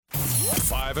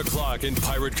5 o'clock in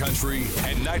Pirate Country,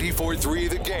 and 94.3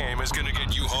 The Game is going to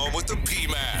get you home with the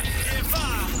P-Man. In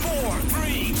 5, 4,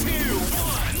 3, 2,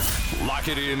 1. Lock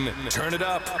it in, turn it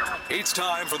up. It's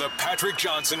time for the Patrick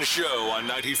Johnson Show on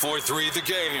 94.3 The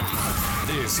Game.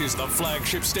 This is the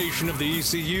flagship station of the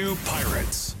ECU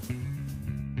Pirates.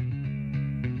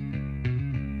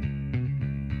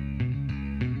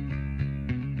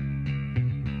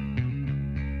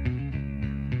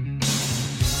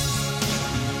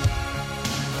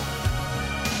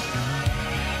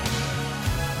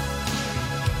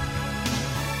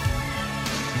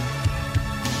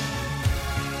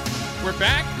 We're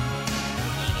back.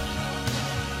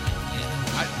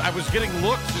 I was getting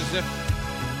looks as if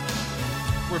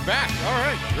we're back. All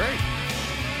right, great.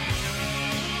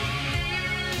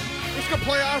 Let's go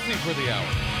play Ozzy for the hour.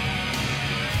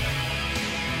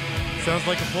 Sounds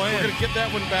like a plan. We're going to get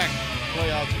that one back. Play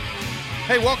Ozzy.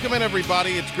 Hey, welcome in,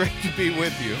 everybody. It's great to be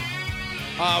with you.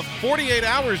 48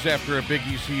 hours after a big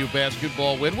ECU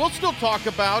basketball win. We'll still talk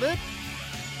about it.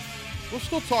 We'll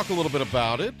still talk a little bit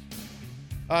about it.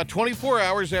 24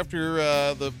 hours after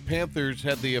the Panthers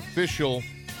had the official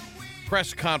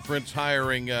press conference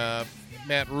hiring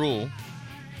Matt Rhule.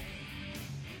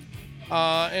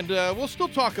 And we'll still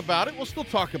talk about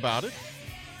it.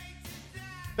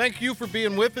 Thank you for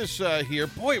being with us here.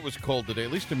 Boy, it was cold today.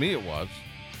 At least to me it was.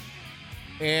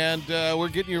 And we're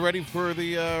getting you ready for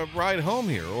the ride home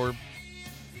here, or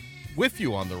with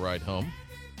you on the ride home.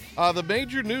 The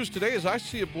major news today, as I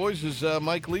see it, boys, is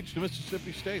Mike Leach to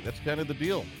Mississippi State. That's kind of the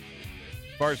deal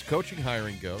as far as coaching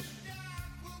hiring goes.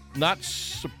 Not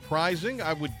surprising.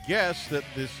 I would guess that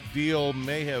this deal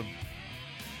may have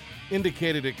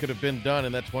indicated it could have been done,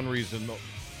 and that's one reason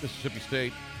Mississippi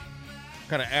State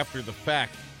kind of after the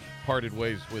fact parted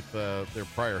ways with their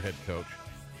prior head coach.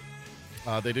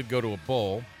 They did go to a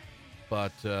bowl,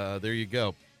 but there you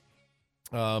go.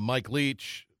 Mike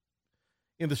Leach.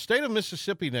 In the state of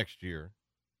Mississippi next year,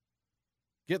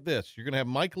 get this, you're going to have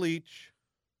Mike Leach,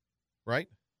 right,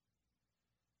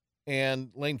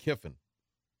 and Lane Kiffin.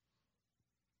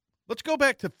 Let's go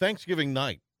back to Thanksgiving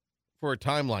night for a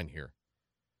timeline here.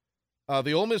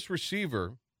 The Ole Miss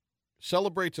receiver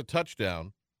celebrates a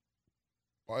touchdown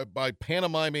by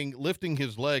pantomiming, lifting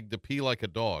his leg to pee like a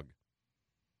dog,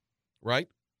 right?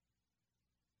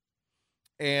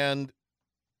 And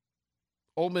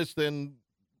Ole Miss then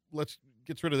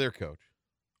gets rid of their coach.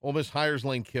 Ole Miss hires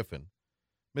Lane Kiffin.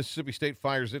 Mississippi State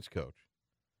fires its coach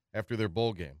after their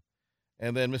bowl game.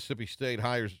 And then Mississippi State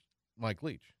hires Mike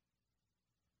Leach.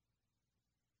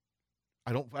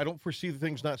 I don't foresee the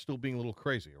things not still being a little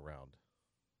crazy around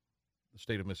the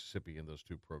state of Mississippi in those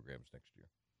two programs next year.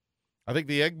 I think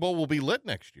the Egg Bowl will be lit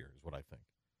next year is what I think.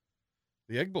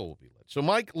 The Egg Bowl will be lit. So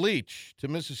Mike Leach to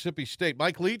Mississippi State.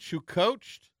 Mike Leach, who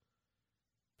coached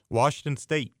Washington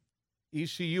State.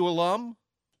 ECU alum?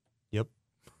 Yep.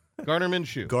 Gardner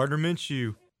Minshew. Gardner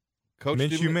Minshew. Coached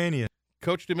Minshew him, Mania.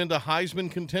 Coached him into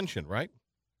Heisman contention, right?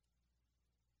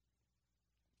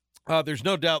 There's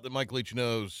no doubt that Mike Leach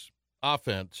knows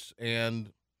offense,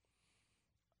 and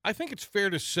I think it's fair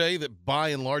to say that by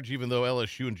and large, even though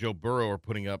LSU and Joe Burrow are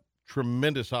putting up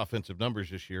tremendous offensive numbers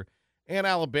this year, and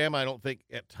Alabama, I don't think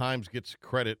at times gets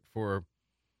credit for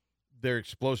their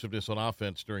explosiveness on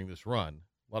offense during this run.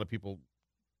 A lot of people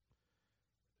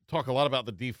talk a lot about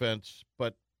the defense,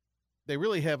 but they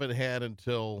really haven't had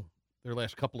until their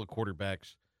last couple of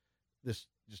quarterbacks this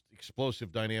just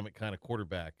explosive, dynamic kind of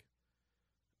quarterback.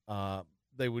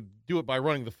 They would do it by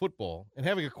running the football and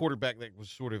having a quarterback that was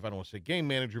sort of, I don't want to say game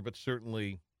manager, but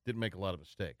certainly didn't make a lot of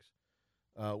mistakes.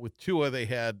 With Tua, they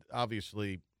had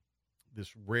obviously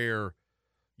this rare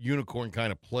unicorn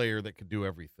kind of player that could do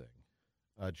everything.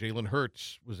 Jalen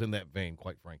Hurts was in that vein,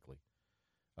 quite frankly.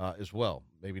 As well.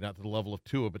 Maybe not to the level of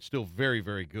Tua, but still very,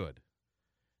 very good.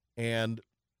 And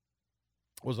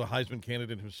was a Heisman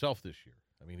candidate himself this year.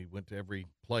 I mean, he went to every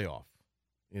playoff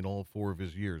in all 4 of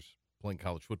his years playing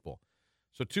college football.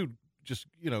 So two just,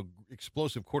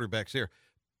 explosive quarterbacks there.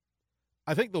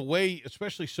 I think the way,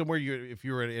 especially somewhere if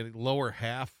you're a lower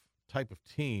half type of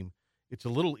team, it's a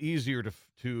little easier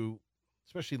to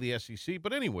especially the SEC,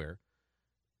 but anywhere,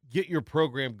 get your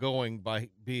program going by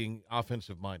being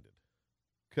offensive-minded.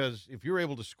 Because if you're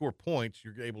able to score points,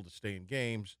 you're able to stay in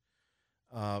games.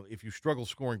 If you struggle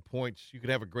scoring points, you could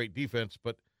have a great defense,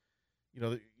 but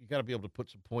you got to be able to put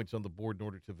some points on the board in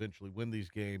order to eventually win these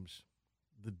games.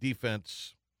 The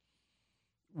defense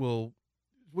will,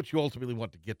 what you ultimately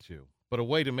want to get to, but a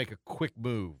way to make a quick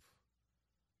move,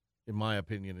 in my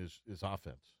opinion, is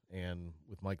offense. And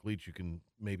with Mike Leach, you can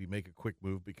maybe make a quick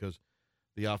move because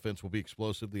the offense will be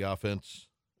explosive. The offense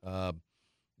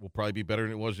will probably be better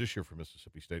than it was this year for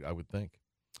Mississippi State, I would think.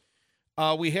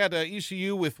 We had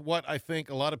ECU with what I think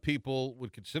a lot of people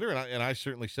would consider, and I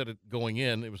certainly said it going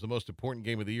in, it was the most important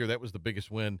game of the year. That was the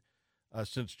biggest win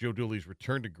since Joe Dooley's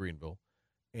return to Greenville,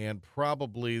 and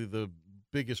probably the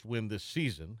biggest win this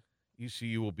season.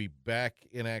 ECU will be back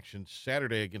in action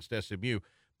Saturday against SMU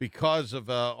because of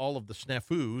all of the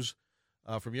snafus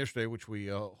from yesterday, which we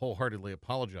wholeheartedly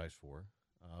apologize for,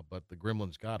 but the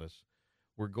Gremlins got us.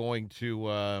 We're going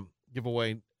to give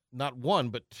away not one,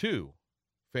 but two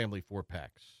family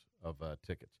 4-packs of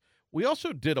tickets. We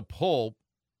also did a poll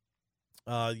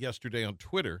yesterday on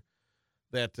Twitter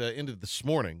that ended this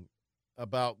morning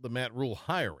about the Matt Rhule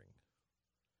hiring.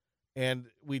 And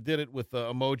we did it with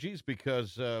emojis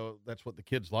because that's what the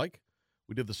kids like.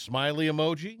 We did the smiley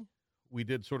emoji. We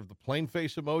did sort of the plain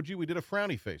face emoji. We did a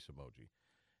frowny face emoji.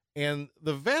 And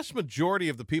the vast majority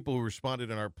of the people who responded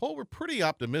in our poll were pretty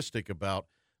optimistic about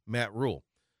Matt Rhule,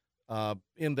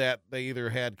 in that they either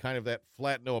had kind of that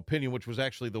flat no opinion, which was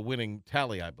actually the winning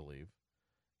tally, I believe,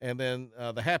 and then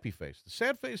the happy face. The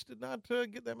sad face did not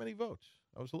get that many votes.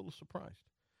 I was a little surprised.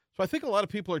 So I think a lot of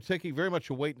people are taking very much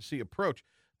a wait-and-see approach.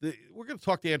 We're going to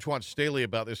talk to Antoine Staley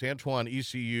about this. Antoine,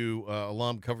 ECU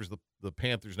alum, covers the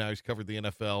Panthers now. He's covered the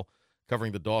NFL,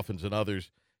 covering the Dolphins and others.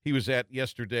 He was at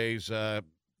yesterday's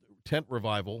tent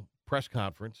revival press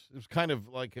conference. It was kind of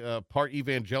like part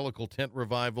evangelical tent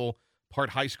revival, part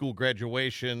high school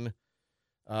graduation,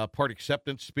 part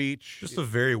acceptance speech. Just a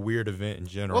very weird event in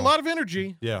general. Well, a lot of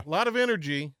energy. Yeah. A lot of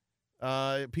energy.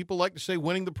 People like to say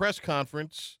winning the press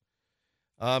conference.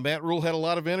 Matt Rhule had a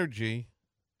lot of energy.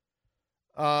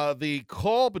 The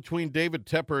call between David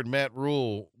Tepper and Matt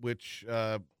Rhule, which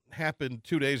happened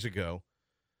 2 days ago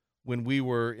when we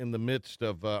were in the midst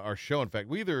of our show. In fact,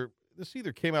 this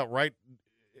either came out right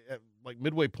at like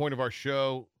midway point of our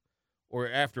show or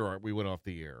after we went off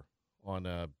the air on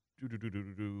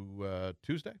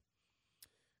Tuesday.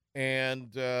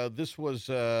 And this was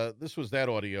that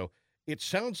audio. It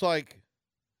sounds like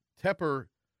Tepper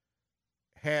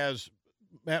has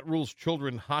Matt Rhule's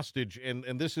children hostage,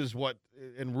 and this is what,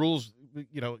 and Rhule's,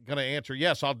 going to answer,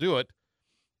 yes, I'll do it.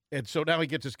 And so now he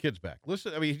gets his kids back.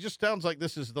 Listen, I mean, he just sounds like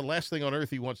this is the last thing on earth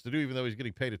he wants to do, even though he's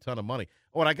getting paid a ton of money.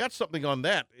 Oh, and I got something on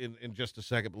that in just a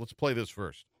second, but let's play this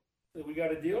first. We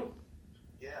got a deal?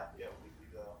 Yeah, we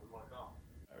want to come.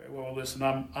 All right, well, listen,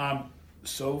 I'm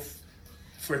so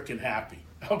freaking happy.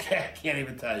 Okay, I can't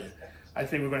even tell you. I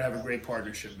think we're going to have a great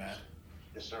partnership, Matt.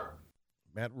 Yes, sir.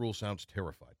 Matt Rhule sounds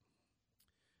terrified.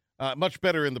 Much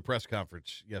better in the press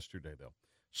conference yesterday, though.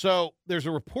 So there's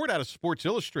a report out of Sports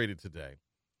Illustrated today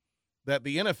that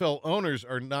the NFL owners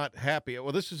are not happy.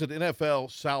 Well, this is an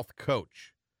NFL South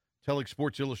coach telling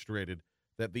Sports Illustrated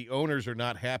that the owners are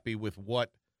not happy with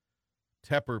what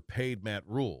Tepper paid Matt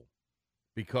Rhule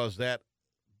because that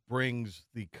brings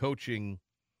the coaching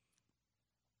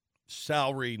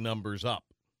salary numbers up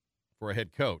for a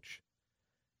head coach.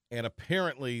 And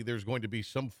apparently there's going to be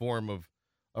some form of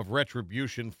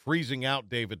retribution, freezing out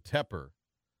David Tepper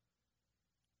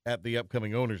at the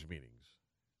upcoming owners' meetings.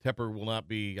 Tepper will not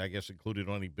be, I guess, included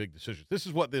on any big decisions. This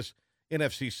is what this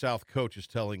NFC South coach is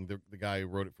telling the guy who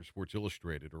wrote it for Sports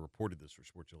Illustrated or reported this for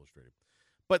Sports Illustrated.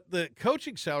 But the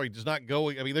coaching salary does not go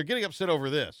 – I mean, they're getting upset over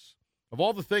this. Of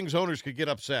all the things owners could get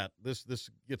upset, this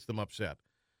gets them upset.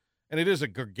 And it is a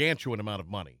gargantuan amount of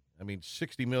money. I mean,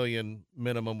 $60 million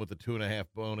minimum with a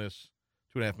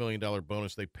 $2.5 million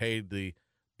bonus. They paid the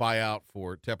buyout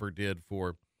for Tepper did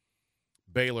for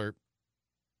Baylor,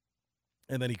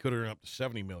 and then he could earn up to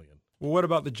 $70 million. Well, what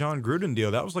about the John Gruden deal?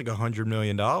 That was like $100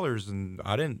 million, and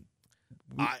I didn't.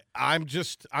 I'm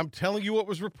telling you what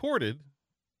was reported.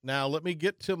 Now let me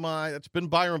get to that's been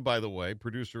Byron, by the way,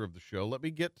 producer of the show. Let me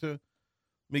get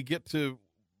to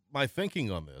my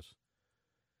thinking on this.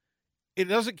 It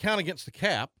doesn't count against the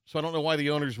cap, so I don't know why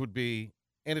the owners would be,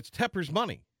 and it's Tepper's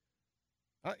money.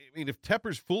 I mean, if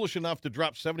Tepper's foolish enough to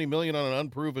drop $70 million on an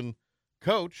unproven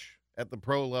coach at the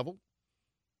pro level,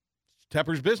 it's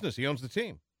Tepper's business. He owns the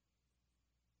team.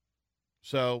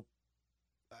 So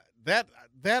that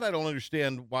I don't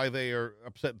understand why they are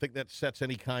upset and think that sets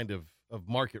any kind of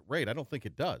market rate. I don't think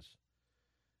it does.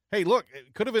 Hey, look,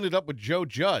 it could have ended up with Joe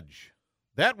Judge.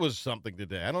 That was something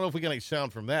today. I don't know if we get any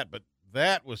sound from that, but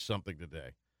that was something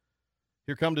today.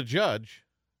 Here come the Judge.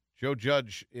 Joe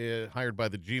Judge, hired by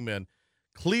the G-Men.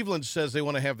 Cleveland says they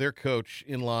want to have their coach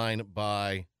in line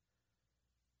by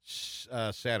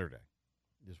Saturday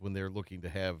is when they're looking to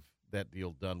have that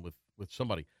deal done with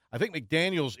somebody. I think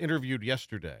McDaniels interviewed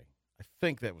yesterday. I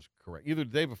think that was correct. Either the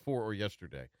day before or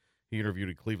yesterday he interviewed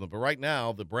in Cleveland. But right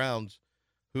now, the Browns,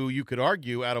 who you could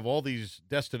argue out of all these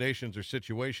destinations or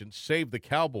situations, saved the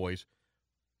Cowboys,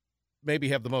 maybe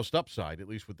have the most upside, at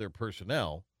least with their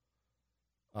personnel,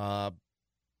 don't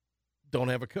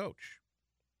have a coach.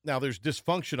 Now, there's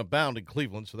dysfunction abound in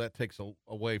Cleveland, so that takes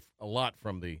away a lot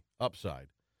from the upside.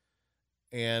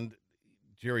 And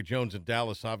Jerry Jones in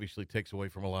Dallas obviously takes away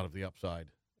from a lot of the upside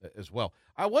as well.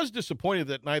 I was disappointed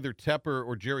that neither Tepper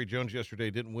or Jerry Jones yesterday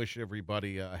didn't wish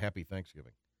everybody a happy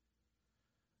Thanksgiving.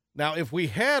 Now, if we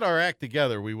had our act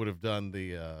together, we would have done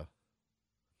the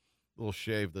little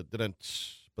shave that didn't,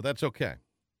 but that's okay.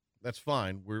 That's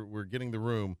fine. We're getting the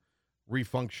room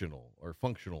refunctional or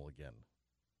functional again,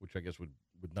 which I guess would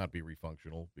not be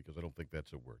refunctional because I don't think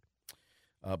that's a word.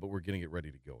 But we're getting it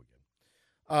ready to go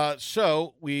again.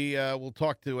 So we will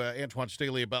talk to Antoine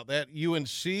Staley about that.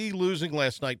 UNC losing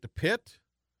last night to Pitt.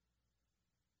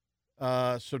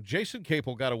 So Jason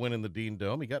Capel got a win in the Dean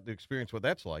Dome. He got to experience what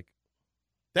that's like.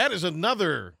 That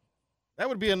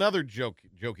would be another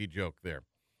jokey joke there.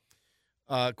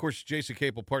 Of course, Jason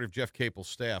Capel, part of Jeff Capel's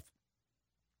staff.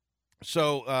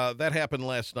 So that happened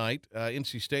last night.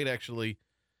 NC State actually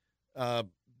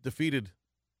defeated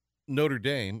Notre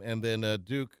Dame, and then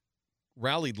Duke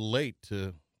rallied late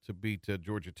to beat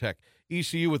Georgia Tech.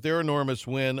 ECU with their enormous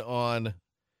win on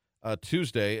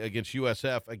Tuesday against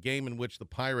USF, a game in which the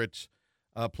Pirates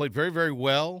played very, very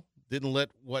well, didn't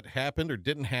let what happened or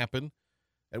didn't happen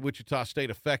at Wichita State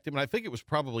affect him. And I think it was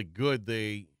probably good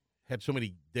they had so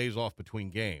many days off between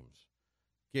games.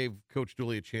 Gave Coach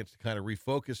Dooley a chance to kind of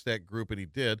refocus that group, and he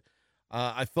did.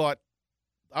 I thought,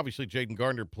 obviously, Jaden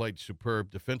Gardner played superb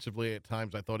defensively at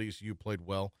times. I thought ECU played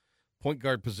well. Point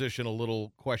guard position a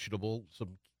little questionable,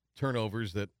 some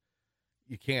turnovers that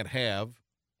you can't have.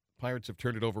 Pirates have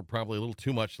turned it over probably a little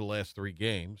too much the last 3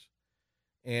 games.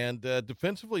 And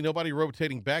defensively, nobody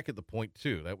rotating back at the point,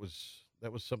 too. That was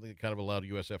something that kind of allowed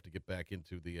USF to get back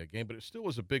into the game, but it still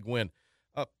was a big win.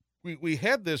 We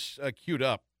had this queued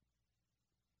up,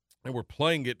 and we're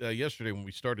playing it yesterday when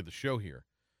we started the show here.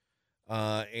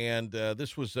 And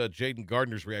this was Jaden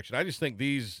Gardner's reaction. I just think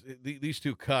these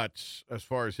two cuts, as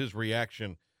far as his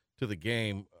reaction to the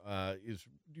game, is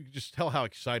you can just tell how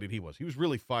excited he was. He was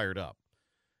really fired up,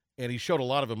 and he showed a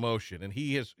lot of emotion. And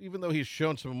he has, even though he's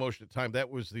shown some emotion at times,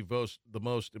 that was the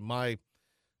most, in my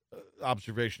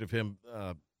observation of him,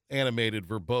 animated,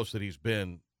 verbose that he's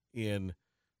been in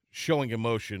showing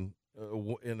emotion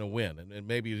in a win, and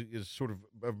maybe is sort of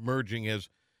emerging as,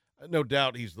 no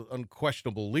doubt he's the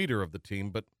unquestionable leader of the team,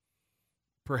 but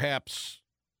perhaps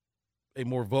a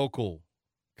more vocal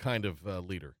kind of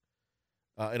leader,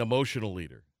 an emotional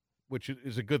leader, which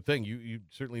is a good thing. You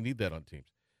certainly need that on teams.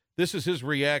 This is his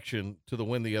reaction to the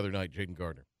win the other night, Jaden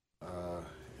Gardner.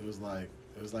 It was like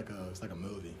a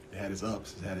movie. It had its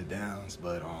ups, it had its downs,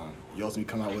 but you ultimately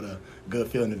come out with a good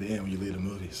feeling at the end when you leave the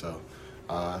movie. So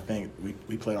I think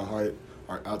we played our heart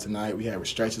out tonight. We had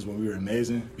stretches when we were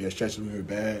amazing. We had stretches when we were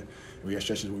bad. And we had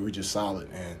stretches where we were just solid,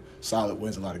 and solid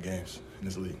wins a lot of games in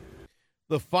this league.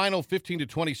 The final 15 to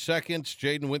 20 seconds,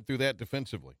 Jaden went through that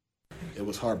defensively. It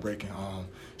was heartbreaking.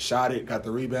 Shot it, got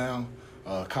the rebound.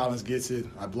 Collins gets it.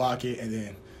 I block it, and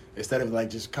then instead of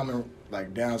just coming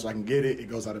down so I can get it, it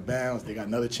goes out of bounds. They got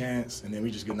another chance, and then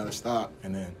we just get another stop.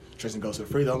 And then Tristan goes to the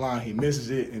free throw line. He misses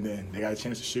it, and then they got a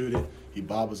chance to shoot it. He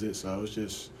bobbles it. So it's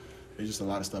just a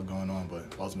lot of stuff going on, but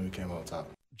ultimately we came out on top.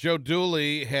 Joe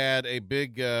Dooley had a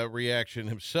big reaction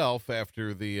himself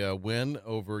after the win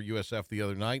over USF the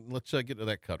other night. Let's get to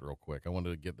that cut real quick. I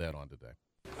wanted to get that on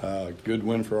today. Good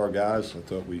win for our guys. I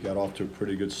thought we got off to a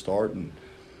pretty good start, and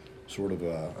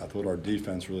I thought our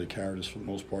defense really carried us for the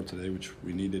most part today, which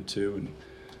we needed to. And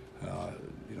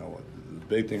the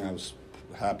big thing I was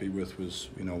happy with was,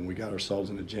 when we got ourselves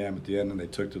in a jam at the end and they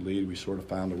took the lead, we sort of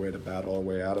found a way to battle our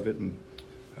way out of it. And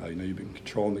you've been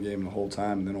controlling the game the whole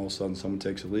time, and then all of a sudden someone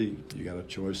takes a lead. You got a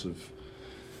choice of,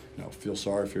 feel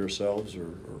sorry for yourselves or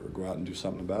go out and do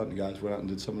something about it. And the guys went out and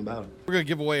did something about it. We're going to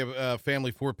give away a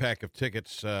family 4-pack of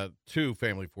tickets, 2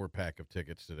 family 4-pack of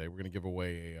tickets today. We're going to give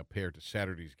away a pair to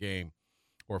Saturday's game,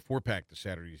 or a 4-pack to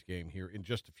Saturday's game here in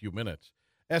just a few minutes.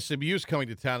 SMU's coming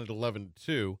to town at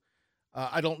 11-2.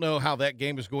 I don't know how that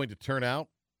game is going to turn out,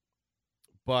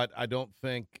 but I don't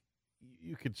think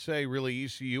you could say really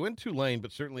ECU and Tulane,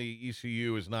 but certainly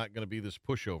ECU is not going to be this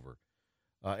pushover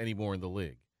anymore in the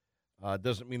league.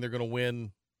 Doesn't mean they're going to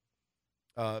win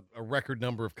a record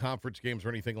number of conference games or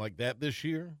anything like that this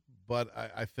year, but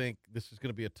I think this is going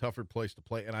to be a tougher place to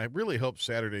play, and I really hope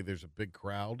Saturday there's a big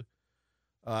crowd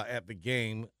at the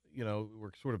game.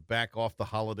 We're sort of back off the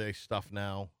holiday stuff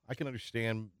now. I can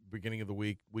understand beginning of the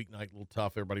week, weeknight, a little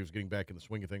tough. Everybody was getting back in the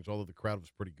swing of things, although the crowd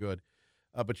was pretty good.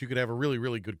 But you could have a really,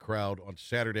 really good crowd on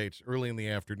Saturday. It's early in the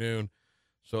afternoon,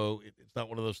 so it's not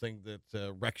one of those things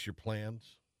that wrecks your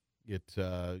plans. Get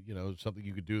something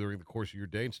you could do during the course of your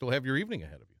day and still have your evening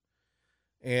ahead of you.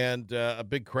 And a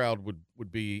big crowd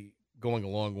would be going a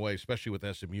long way, especially with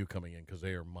SMU coming in because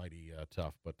they are mighty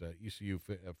tough. But ECU,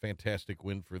 a fantastic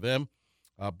win for them.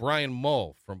 Brian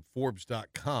Mull from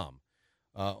Forbes.com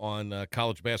on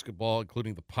college basketball,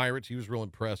 including the Pirates. He was real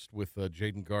impressed with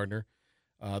Jaden Gardner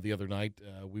the other night.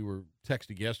 We were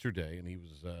texting yesterday, and he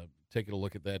was taking a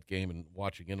look at that game and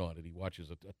watching in on it. He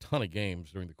watches a ton of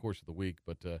games during the course of the week,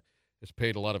 but has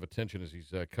paid a lot of attention as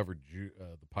he's covered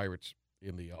the Pirates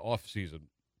in the off season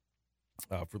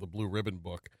for the Blue Ribbon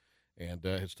book, and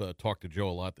has talked to Joe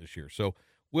a lot this year. So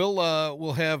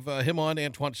we'll have him on.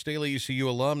 Antoine Staley, ECU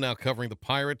alum, now covering the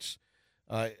Pirates,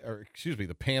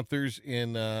 the Panthers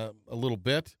in a little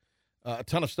bit. A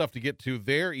ton of stuff to get to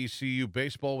there. ECU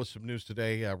baseball with some news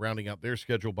today, rounding out their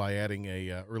schedule by adding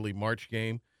a early March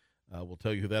game. We'll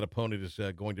tell you who that opponent is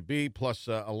going to be, plus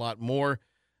a lot more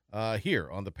here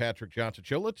on the Patrick Johnson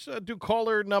Show. Let's do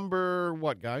caller number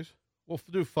what, guys? We'll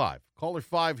do 5. Caller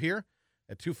 5 here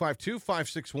at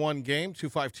 252-561-GAME,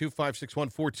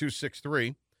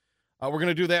 252-561-4263. We're going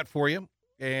to do that for you,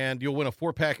 and you'll win a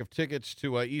 4-pack of tickets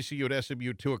to ECU at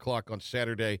SMU 2 o'clock on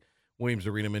Saturday, Williams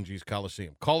Arena, Minges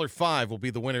Coliseum. Caller 5 will be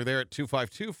the winner there at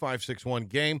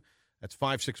 252-561-GAME. That's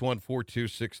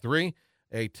 561-4263.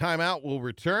 A timeout will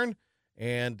return,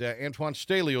 and Antoine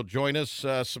Staley will join us.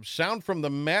 Some sound from the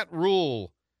Matt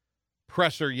Rule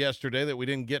presser yesterday that we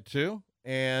didn't get to,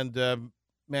 and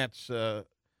Antoine's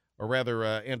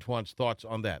thoughts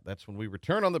on that. That's when we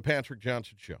return on the Patrick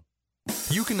Johnson Show.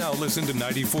 You can now listen to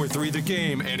 94.3 The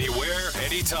Game anywhere,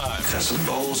 anytime. That's a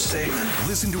bold statement.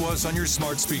 Listen to us on your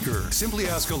smart speaker. Simply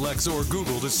ask Alexa or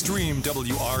Google to stream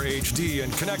WRHD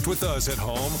and connect with us at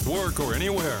home, work, or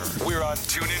anywhere. We're on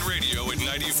TuneIn Radio at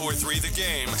 94.3 The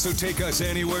Game, so take us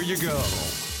anywhere you go.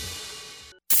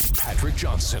 Patrick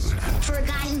Johnson. For a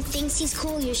guy who thinks he's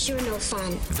cool, you're sure no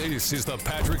fun. This is the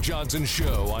Patrick Johnson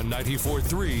Show on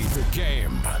 94.3 The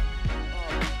Game.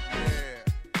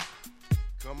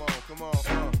 Come on.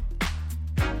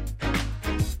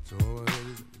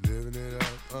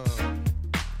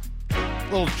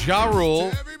 Little Ja Rule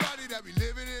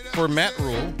for Matt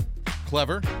Rule.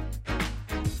 Clever.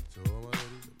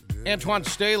 Antoine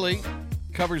Staley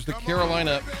covers the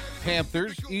Carolina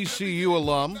Panthers, ECU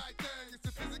alum.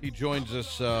 He joins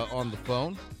us on the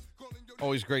phone.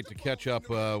 Always great to catch up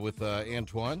with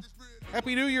Antoine.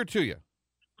 Happy New Year to you.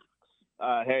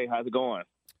 Hey, how's it going?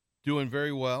 Doing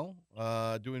very well.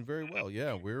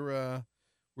 Yeah, we're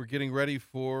getting ready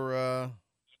for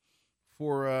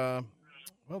the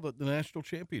national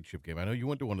championship game. I know you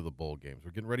went to one of the bowl games. We're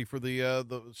getting ready for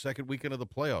the second weekend of the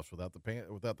playoffs without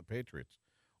the Patriots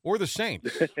or the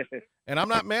Saints. And I'm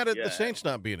not mad at the Saints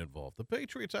not being involved. The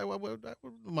Patriots, I wouldn't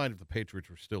mind if the Patriots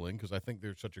were still in because I think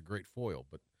they're such a great foil.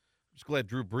 But I'm just glad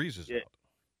Drew Brees is out.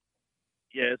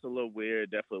 Yeah, it's a little weird,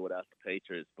 definitely without the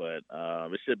Patriots, but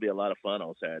it should be a lot of fun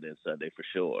on Saturday and Sunday for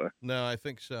sure. No, I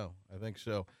think so.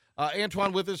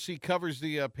 Antoine with us, he covers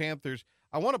the Panthers.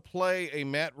 I want to play a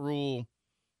Matt Rule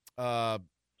cut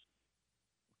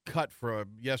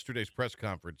from yesterday's press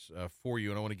conference for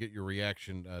you, and I want to get your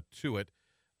reaction to it.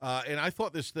 And I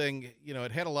thought this thing,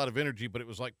 it had a lot of energy, but it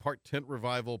was like part tent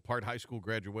revival, part high school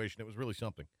graduation. It was really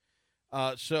something.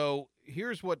 So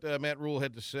here's what Matt Rule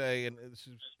had to say, and this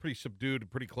is pretty subdued,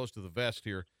 pretty close to the vest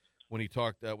here, when he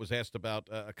was asked about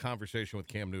a conversation with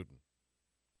Cam Newton.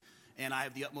 And I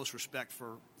have the utmost respect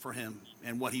for him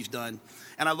and what he's done.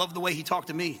 And I love the way he talked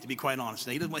to me, to be quite honest.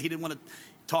 He didn't want to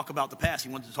talk about the past.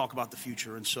 He wanted to talk about the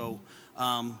future. And so,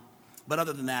 but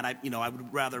other than that, I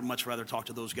would much rather talk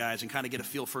to those guys and kind of get a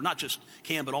feel for not just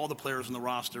Cam, but all the players in the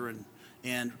roster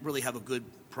and really have a good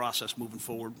process moving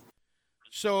forward.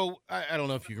 So I don't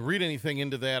know if you can read anything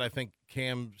into that. I think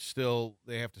Cam still,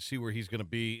 they have to see where he's going to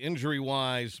be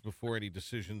injury-wise before any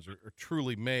decisions are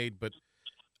truly made. But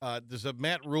does a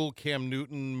Matt Rule, Cam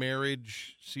Newton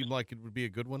marriage seem like it would be a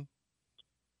good one?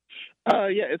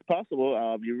 Yeah, it's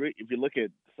possible. If you look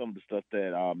at some of the stuff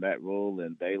that Matt Rule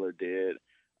and Baylor did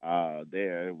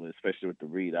there, especially with the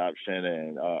read option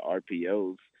and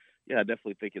RPOs, yeah, I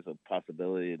definitely think it's a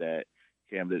possibility that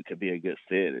Cam Newton could be a good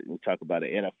fit. We talk about the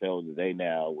NFL today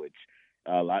now, which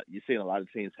you're seeing a lot of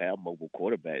teams have mobile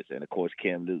quarterbacks, and of course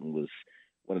Cam Newton was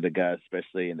one of the guys,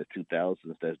 especially in the 2000s,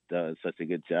 that's done such a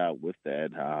good job with that,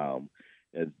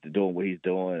 doing what he's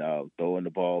doing, throwing the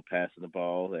ball, passing the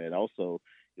ball, and also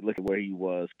you look at where he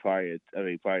was prior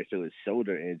to his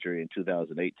shoulder injury in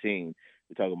 2018.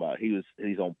 We're talking about he's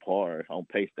on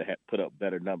pace to put up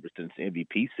better numbers than his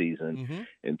MVP season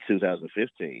in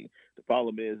 2015. The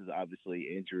problem is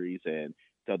obviously injuries, and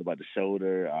talked about the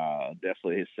shoulder.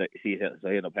 Definitely, he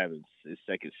ended up having his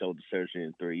second shoulder surgery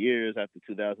in 3 years after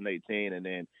 2018, and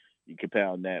then you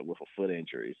compound that with a foot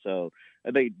injury. So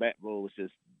I think Matt Rule was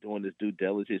just doing his due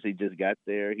diligence. He just got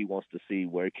there. He wants to see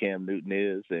where Cam Newton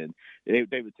is, and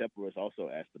David Tepper was also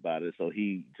asked about it, so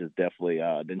he just definitely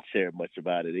didn't share much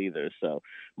about it either. So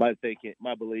my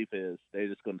belief is they're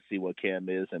just going to see what Cam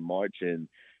is in March, and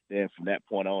then from that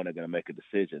point on, they're going to make a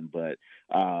decision. But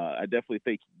I definitely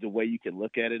think the way you can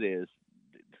look at it is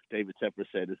David Tepper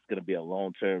said it's going to be a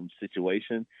long-term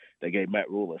situation. They gave Matt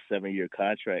Rule a 7-year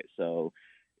contract, so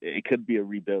it could be a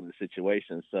rebuilding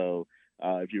situation. So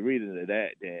if you read into that,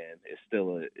 then it's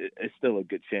still a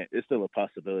good chance. It's still a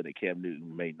possibility Cam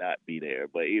Newton may not be there.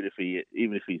 But even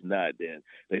if he's not, then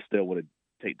they still want to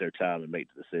take their time and make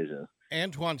the decision.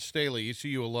 Antoine Staley,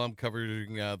 ECU alum,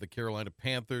 covering the Carolina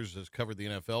Panthers, has covered the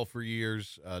NFL for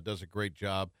years, does a great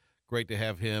job. Great to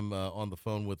have him on the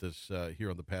phone with us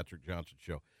here on the Patrick Johnson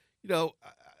Show. You know,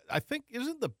 I think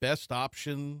isn't the best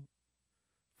option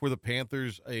for the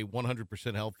Panthers a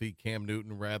 100% healthy Cam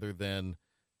Newton rather than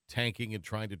tanking and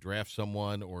trying to draft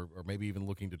someone or maybe even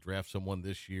looking to draft someone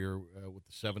this year with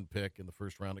the 7th pick in the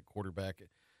first round at quarterback?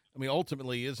 I mean,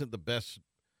 ultimately, isn't the best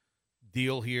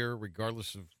deal here,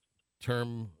 regardless of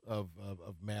term of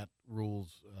Matt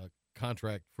Rule's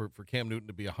contract, for Cam Newton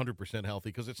to be 100% healthy?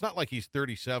 Because it's not like he's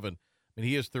 37. I mean,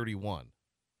 he is 31.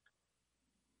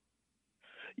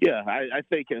 Yeah, I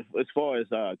think as far as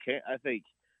I think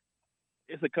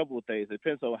it's a couple of things. It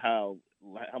depends on how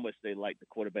much they like the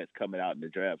quarterbacks coming out in the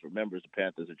draft. Remember, the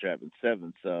Panthers are drafting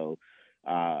 7, so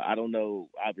I don't know.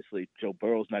 Obviously, Joe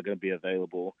Burrow's not going to be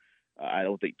available. I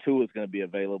don't think Tua is going to be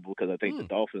available because I think the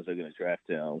Dolphins are going to draft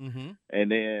him. Mm-hmm.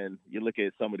 And then you look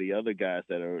at some of the other guys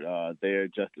that are there.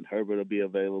 Justin Herbert will be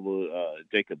available.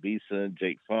 Jacob Eason,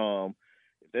 Jake Fromm.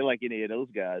 If they like any of those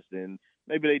guys, then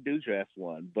maybe they do draft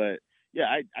one. But yeah,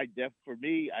 I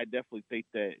definitely think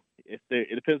that it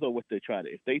depends on what they're trying to.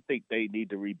 If they think they need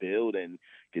to rebuild and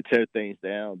can tear things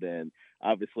down, then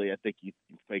obviously I think you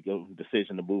make a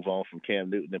decision to move on from Cam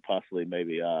Newton and possibly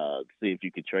maybe see if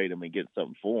you could trade him and get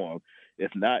something for him.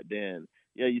 If not, then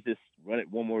yeah, you just run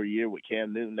it one more year with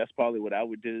Cam Newton. That's probably what I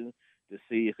would do to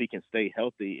see if he can stay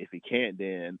healthy. If he can't,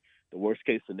 then the worst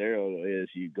case scenario is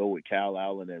you go with Kyle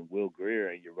Allen and Will Grier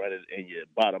and you run it and you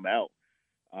bottom out.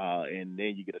 And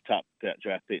then you get a top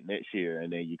draft pick next year,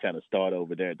 and then you kind of start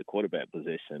over there at the quarterback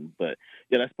position. But,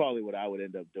 yeah, that's probably what I would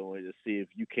end up doing, to see if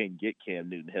you can get Cam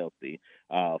Newton healthy,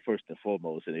 first and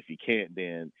foremost. And if you can't,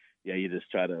 then, yeah, you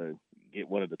just try to get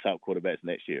one of the top quarterbacks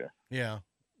next year. Yeah.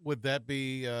 Would that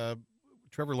be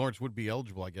Trevor Lawrence would be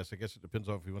eligible, I guess. I guess it depends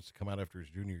on if he wants to come out after his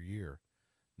junior year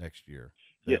next year.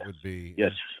 That would be.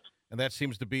 Yes. And that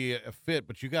seems to be a fit,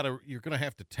 but you're going to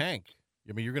have to tank.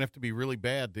 I mean, you're going to have to be really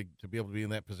bad to be able to be in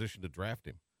that position to draft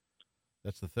him.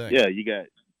 That's the thing. Yeah, you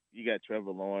got Trevor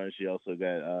Lawrence. You also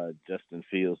got Justin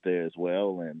Fields there as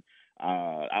well. And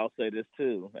I'll say this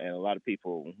too, and a lot of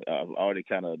people already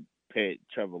kind of pegged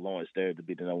Trevor Lawrence there to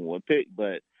be the number 1 pick.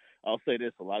 But I'll say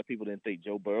this: a lot of people didn't think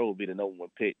Joe Burrow would be the number 1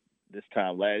 pick this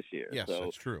time last year. Yes, so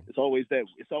that's true. It's always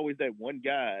that one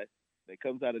guy that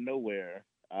comes out of nowhere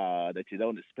that you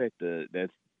don't expect that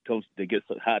gets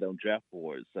hot on draft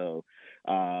boards. So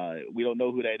we don't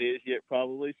know who that is yet,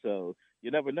 probably. So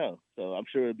you never know. So I'm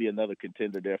sure it'll be another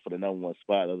contender there for the number 1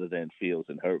 spot, other than Fields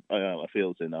and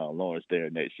Lawrence there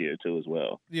next year too as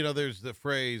well. You know, there's the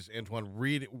phrase, Antoine,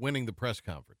 winning the press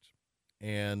conference,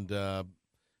 and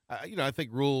I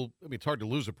think Rule. I mean, it's hard to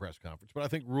lose a press conference, but I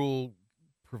think Rule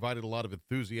provided a lot of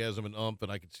enthusiasm and oomph,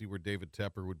 and I could see where David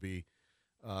Tepper would be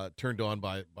turned on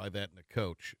by that in a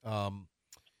coach.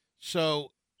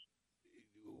 So.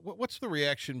 What's the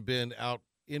reaction been out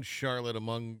in Charlotte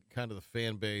among kind of the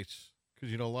fan base?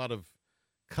 Because, a lot of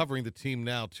covering the team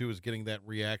now, too, is getting that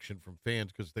reaction from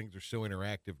fans because things are so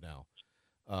interactive now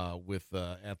with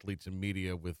athletes and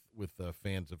media, with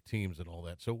fans of teams and all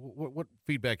that. So what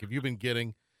feedback have you been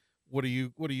getting? What do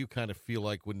you kind of feel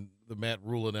like when the Matt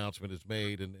Rule announcement is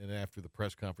made and after the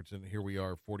press conference, and here we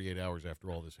are 48 hours after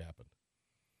all this happened?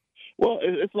 Well,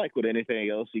 it's like with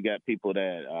anything else. You got people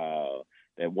that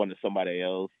wanted somebody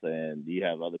else, and you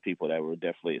have other people that were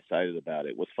definitely excited about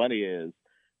it. What's funny is,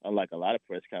 unlike a lot of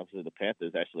press conferences, the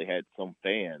Panthers actually had some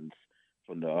fans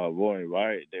from the Roaring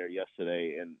Riot there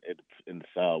yesterday, and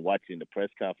watching the press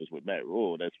conference with Matt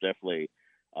Rule. That's definitely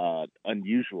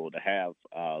unusual to have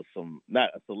not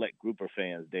a select group of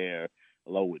fans there,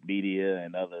 along with media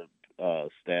and other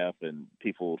staff and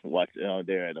people watching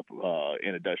there at an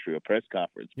introductory press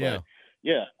conference. Yeah.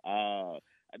 But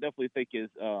I definitely think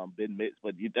it's been mixed,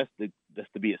 but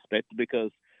that's to be expected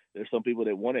because there's some people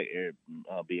that wanted Eric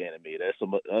Bieniemy. There's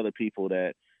some other people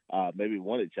that maybe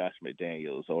wanted Josh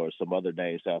McDaniels or some other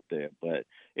names out there. But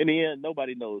in the end,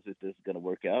 nobody knows if this is going to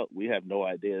work out. We have no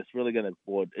idea. It's really going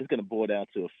to boil down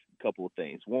to a couple of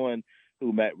things. One,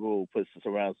 who Matt Rule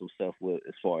surrounds himself with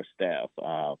as far as staff.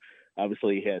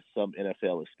 Obviously, he has some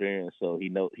NFL experience, so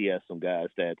he has some guys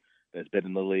that's been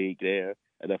in the league there.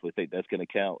 I definitely think that's going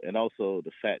to count. And also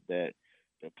the fact that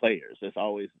the players, it's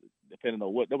always depending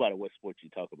on no matter what sport you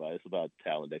talk about, it's about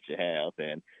talent that you have,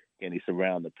 and can he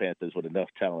surround the Panthers with enough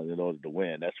talent in order to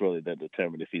win? That's really the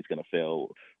determine if he's going to fail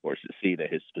or succeed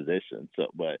at his position. So,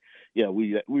 but yeah,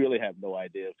 we really have no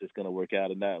idea if it's going to work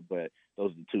out or not. But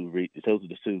those are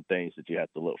the two things that you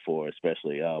have to look for,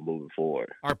 especially moving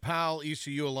forward. Our pal,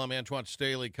 ECU alum Antoine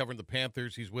Staley, covering the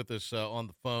Panthers. He's with us on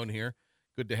the phone here.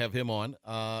 Good to have him on.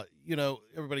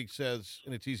 Everybody says,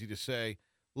 and it's easy to say,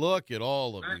 look at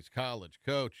all of these college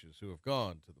coaches who have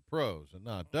gone to the pros and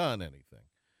not done anything.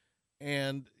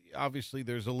 And obviously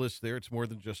there's a list there. It's more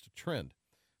than just a trend.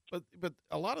 But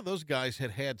a lot of those guys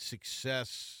had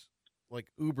success, like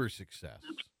uber success,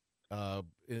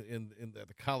 in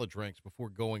the college ranks before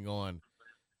going on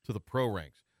to the pro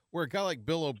ranks. Where a guy like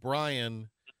Bill O'Brien,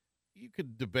 you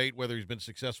could debate whether he's been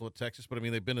successful at Texas, but I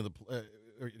mean they've been in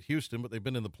Houston, but they've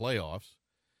been in the playoffs.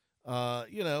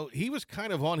 He was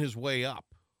kind of on his way up.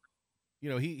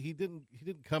 He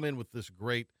didn't come in with this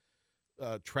great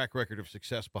track record of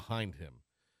success behind him.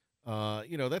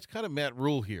 That's kind of Matt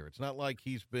Rule here. It's not like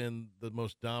he's been the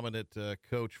most dominant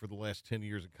coach for the last 10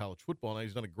 years in college football. Now,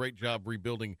 he's done a great job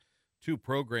rebuilding two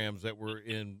programs that were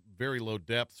in very low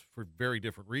depths for very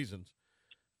different reasons.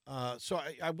 So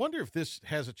I wonder if this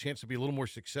has a chance to be a little more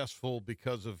successful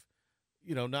because of,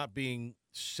 not being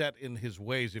set in his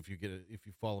ways, if you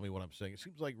follow me what I'm saying. It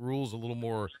seems like Rule's a little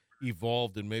more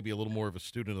evolved and maybe a little more of a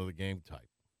student of the game type.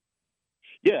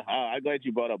 Yeah, I'm glad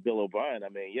you brought up Bill O'Brien. I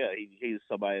mean, yeah, he's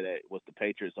somebody that was the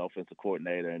Patriots offensive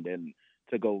coordinator and then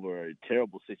took over a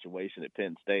terrible situation at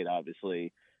Penn State,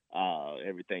 obviously,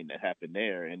 everything that happened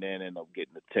there, and then ended up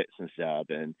getting the Texans job.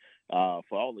 And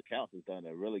for all accounts, has done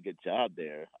a really good job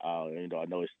there. I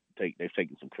know they've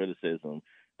taken some criticism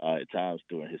at times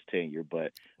during his tenure,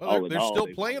 but they're still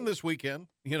playing this weekend.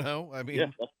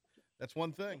 That's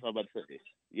one thing. I'm about to say.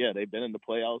 Yeah, they've been in the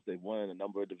playoffs. They've won a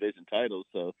number of division titles,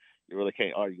 so you really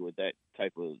can't argue with that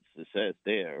type of success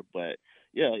there. But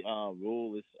yeah,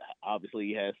 Rule is obviously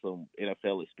he has some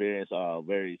NFL experience,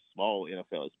 very small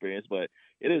NFL experience, but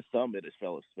it is some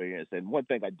NFL experience. And one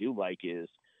thing I do like is,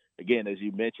 again, as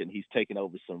you mentioned, he's taken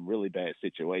over some really bad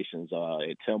situations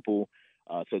at Temple.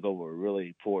 Took over a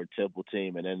really poor Temple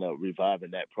team and ended up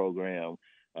reviving that program.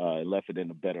 Left it in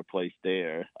a better place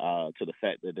there, to the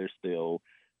fact that they're still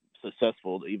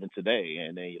successful even today.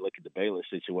 And then you look at the Baylor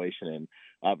situation, and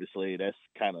obviously that's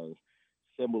kind of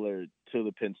similar to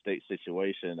the Penn State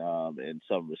situation in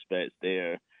some respects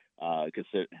there,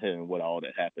 considering what all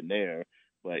that happened there.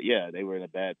 But yeah, they were in a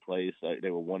bad place.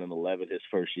 They were 1-11 his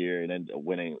first year, and ended up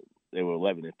winning. They were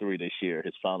 11-3 this year,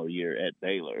 his final year at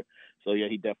Baylor. So yeah,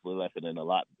 he definitely left it in a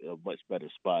much better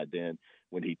spot than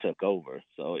when he took over.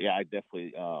 So yeah, I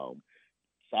definitely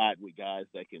side with guys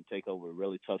that can take over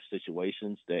really tough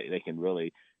situations, that they can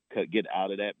really get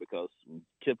out of that, because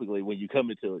typically when you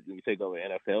take over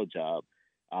an NFL job,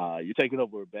 you're taking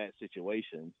over a bad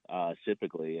situation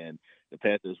typically, and the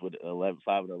Panthers with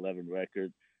 5-11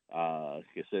 record.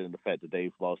 Considering the fact that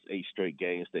they've lost 8 straight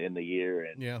games to end the year,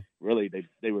 and really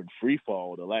they were in free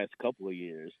fall the last couple of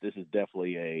years. This is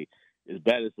definitely as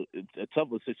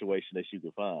toughest situation as you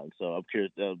can find. So I'm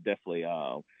curious, definitely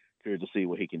curious to see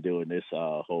what he can do in this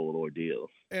whole ordeal.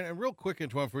 And real quick,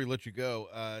 Antoine, before we let you go,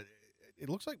 it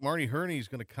looks like Marty Hurney is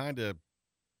going to kind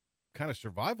of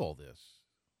survive all this,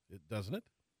 doesn't it?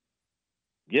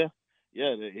 Yeah.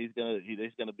 Yeah, he's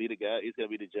gonna be the guy. He's gonna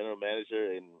be the general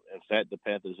manager, and in fact, the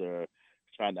Panthers are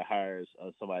trying to hire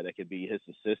somebody that could be his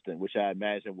assistant, which I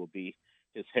imagine will be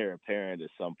his heir apparent at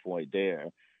some point there.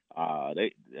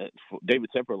 David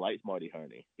Tepper likes Marty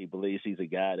Hurney. He believes he's a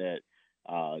guy that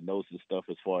knows his stuff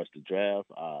as far as the draft,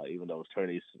 even though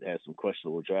Hurney has some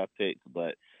questionable draft picks,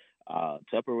 but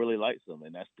Tepper really likes him,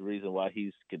 and that's the reason why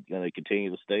he's going to continue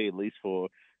to stay, at least for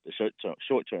the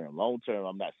short term. Long term,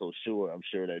 I'm not so sure. I'm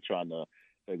sure they're trying to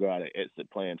figure out an exit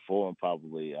plan for him,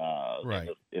 probably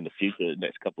in the future, the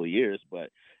next couple of years. But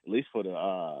at least for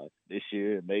the this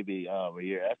year, maybe a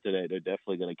year after that, they're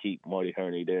definitely going to keep Marty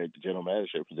Hurney there at the general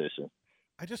manager position.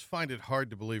 I just find it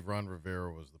hard to believe Ron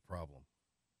Rivera was the problem.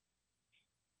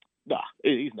 Nah,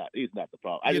 he's not. He's not the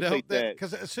problem. I just think that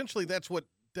because essentially that's what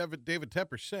David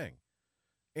Tepper's saying.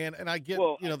 And I get,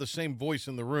 the same voice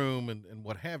in the room and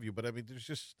what have you, but I mean,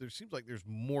 there seems like there's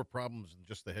more problems than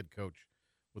just the head coach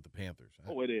with the Panthers.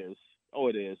 Oh, it is.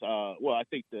 Well, I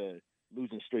think the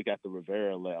losing streak after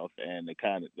Rivera left and the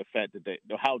fact that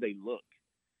how they look,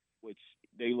 which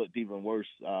they looked even worse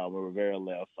when Rivera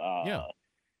left,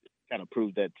 kind of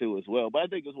proved that too as well. But I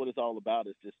think it's what it's all about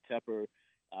is just Tepper.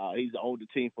 He's owned the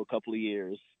team for a couple of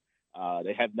years.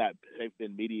 They've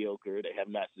been mediocre. They have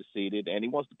not succeeded, and he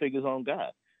wants to pick his own guy.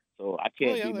 So I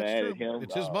can't be mad at him.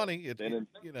 It's his money.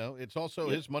 It's also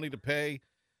his money to pay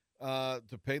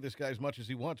this guy as much as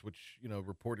he wants, which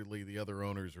reportedly the other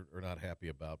owners are not happy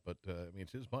about. But I mean,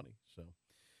 it's his money. So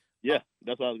yeah,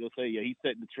 that's what I was gonna say. Yeah, he's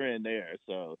setting the trend there.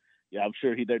 So yeah, I'm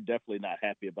sure they're definitely not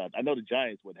happy about it. I know the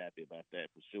Giants weren't happy about that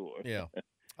for sure. Yeah.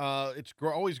 It's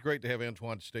always great to have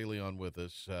Antoine Staley on with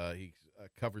us. He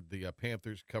covered the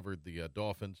Panthers, covered the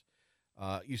Dolphins,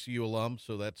 ECU alum,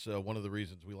 so that's one of the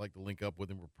reasons we like to link up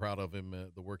with him. We're proud of him,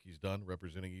 the work he's done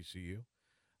representing ECU,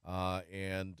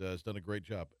 and has done a great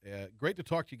job. Great to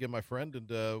talk to you again, my friend, and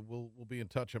we'll be in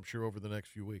touch, I'm sure, over the next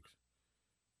few weeks.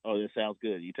 Oh, that sounds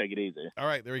good. You take it easy. All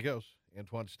right, there he goes.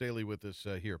 Antoine Staley with us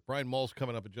here. Brian Mull's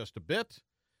coming up in just a bit.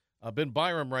 Ben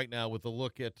Byram right now with a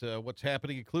look at what's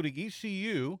happening, including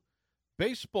ECU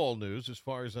baseball news as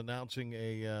far as announcing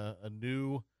a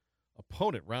new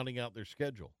opponent rounding out their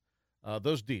schedule.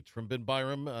 Those deets from Ben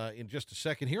Byram in just a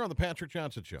second here on The Patrick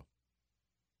Johnson Show.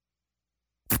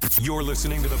 You're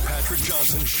listening to The Patrick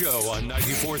Johnson Show on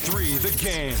 94.3 The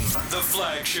Game, the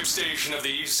flagship station of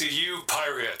the ECU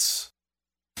Pirates.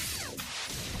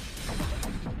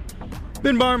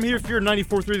 Ben Byram here for your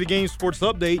 94.3 The Game Sports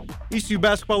Update. ECU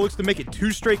basketball looks to make it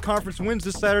 2 straight conference wins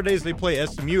this Saturday as they play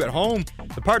SMU at home.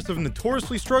 The Pirates have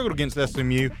notoriously struggled against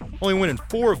SMU, only winning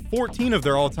 4 of 14 of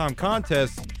their all-time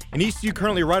contests, and ECU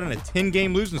currently riding a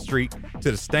 10-game losing streak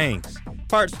to the Stangs.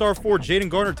 Pirate star forward Jaden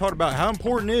Gardner talked about how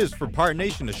important it is for Pirate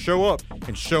Nation to show up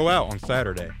and show out on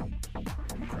Saturday.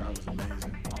 The crowd was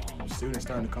amazing. Students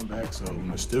starting to come back, so when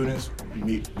the students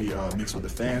mix with the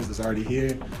fans that's already here,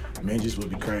 Minges will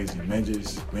be crazy.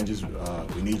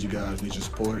 Minges, we need you guys, need your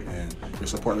support, and your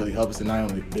support really helps us tonight on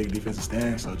the big defensive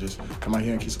stand, so just come out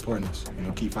here and keep supporting us.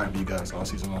 Keep fighting for you guys all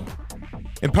season long.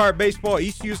 In Pirate baseball,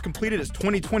 ECU has completed its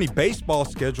 2020 baseball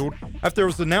schedule after it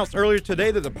was announced earlier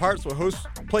today that the Pirates will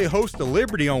play host to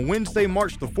Liberty on Wednesday,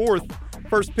 March the 4th.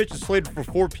 First pitch is slated for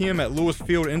 4 p.m. at Lewis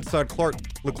Field inside Clark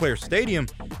LeClaire Stadium.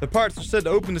 The Pirates are set to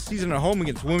open the season at home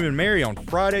against William & Mary on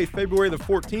Friday, February the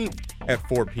 14th at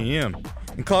 4 p.m.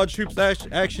 In college hoops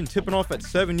action tipping off at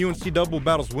 7, UNC double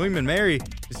battles William & Mary.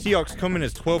 The Seahawks come in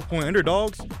as 12-point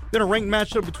underdogs. Then a ranked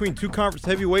matchup between 2 conference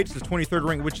heavyweights, the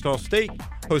 23rd-ranked Wichita State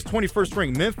hosts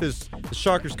 21st-ranked Memphis. The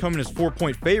Shockers come in as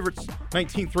 4-point favorites.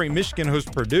 19th-ranked Michigan hosts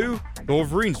Purdue. The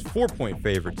Wolverines 4-point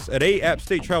favorites. At 8, App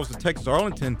State travels to Texas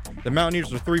Arlington. The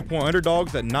Mountaineers are 3-point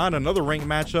underdogs. At 9, another ranked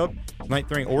matchup.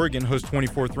 9th-ranked Oregon hosts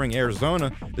 24th-ranked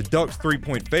Arizona. The Ducks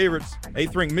 3-point favorites.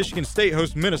 8th-ranked Michigan State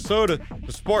hosts Minnesota.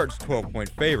 The Spartans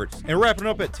 12-point favorites. And wrapping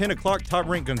up at 10 o'clock,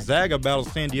 top-ranked Gonzaga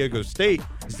battles San Diego State.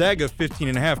 Zaga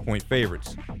 15.5-point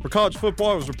favorites. For college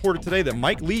football, it was reported today that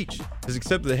Mike Leach has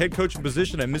accepted the head coaching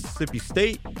position at Mississippi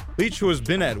State. Leach, who has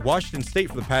been at Washington State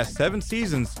for the past 7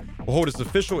 seasons, will hold his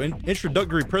official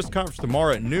introductory press conference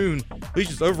tomorrow at noon.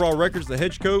 Leach's overall record as the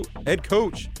head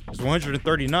coach is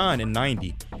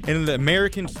 139-90. And in the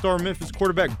American star Memphis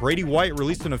quarterback Brady White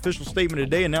released an official statement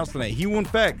today announcing that he will in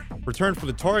fact return for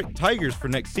the Tigers for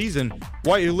next season.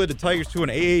 White, who led the Tigers to an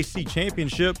AAC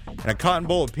championship and a Cotton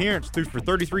Bowl appearance, threw for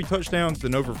 33 touchdowns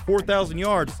and over 4,000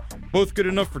 yards, both good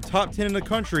enough for top 10 in the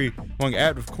country among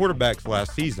active quarterbacks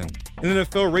last season. In the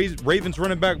NFL, Ravens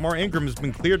running back Mark Ingram has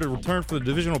been cleared to return for the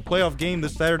divisional playoff game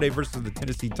this Saturday versus the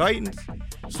Tennessee Titans.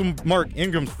 So Mark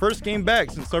Ingram's first game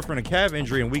back since suffering a calf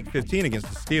injury in Week 15 against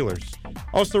the Steelers.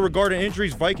 Also regarding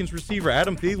injuries, Vikings receiver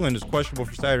Adam Thielen is questionable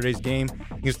for Saturday's game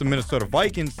against the Minnesota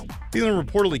Vikings. Thielen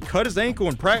reportedly cut his ankle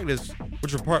in practice,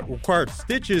 which required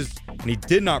stitches, and he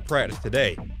did not practice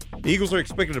today. The Eagles are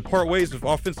expected to part ways with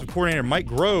offensive coordinator Mike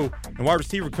Groh and wide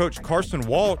receiver coach Carson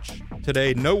Walsh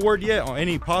today. No word yet on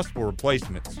any possible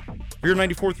replacements. For your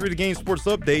 94.3 The Game Sports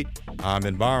Update, I'm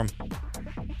Ben Byram.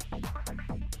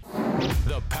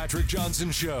 The Patrick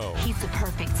Johnson Show. He's the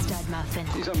perfect stud muffin.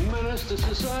 He's a menace to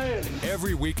society.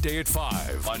 Every weekday at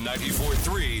 5 on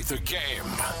 94.3 The Game.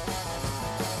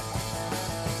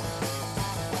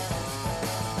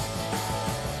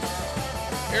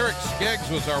 Eric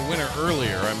Skeggs was our winner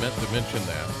earlier. I meant to mention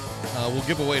that. We'll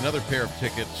give away another pair of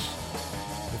tickets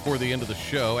before the end of the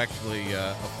show. Actually,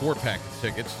 a 4-pack of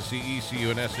tickets to see ECU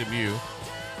and SMU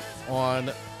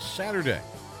on Saturday.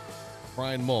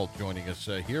 Brian Mull joining us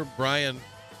here. Brian,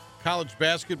 college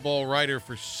basketball writer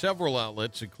for several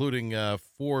outlets, including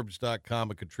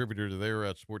Forbes.com, a contributor to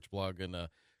their sports blog, and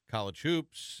college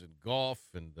hoops and golf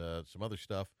and some other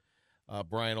stuff.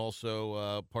 Brian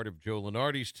also part of Joe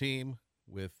Lunardi's team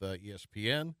with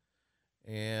ESPN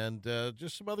and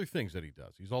just some other things that he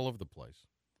does. He's all over the place.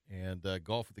 And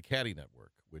golf with the Caddy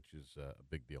Network, which is a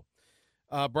big deal.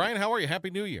 Brian, how are you?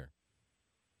 Happy New Year.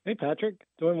 Hey, Patrick.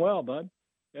 Doing well, bud.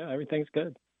 Yeah, everything's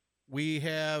good. We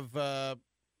have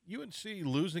UNC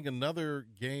losing another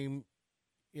game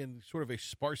in sort of a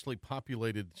sparsely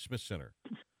populated Smith Center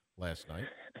last night.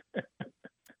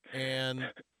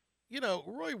 And, you know,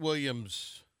 Roy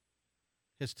Williams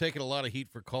has taken a lot of heat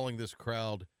for calling this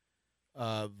crowd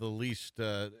the least,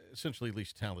 essentially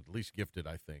least talented, least gifted,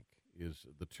 I think, is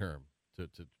the term, to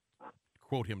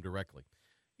quote him directly.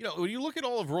 You know, when you look at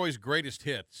all of Roy's greatest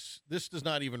hits, this does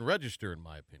not even register, in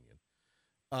my opinion.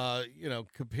 You know,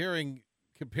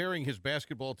 comparing his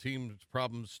basketball team's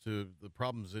problems to the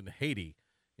problems in Haiti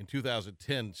in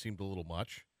 2010 seemed a little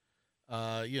much.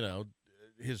 You know,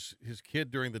 his kid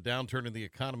during the downturn in the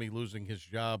economy losing his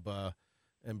job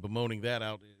and bemoaning that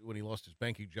out when he lost his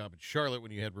banking job in Charlotte,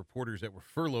 when you had reporters that were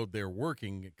furloughed there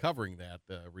working, covering that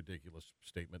ridiculous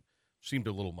statement, seemed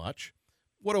a little much.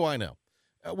 What do I know?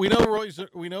 We know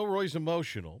Roy's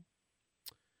emotional,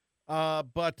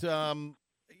 but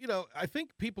you know, I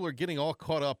think people are getting all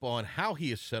caught up on how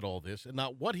he has said all this and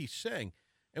not what he's saying.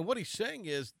 And what he's saying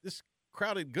is this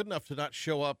crowd is good enough to not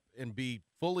show up and be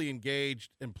fully engaged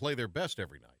and play their best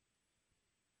every night.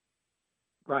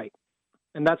 Right.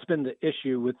 And that's been the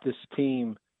issue with this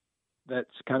team. That's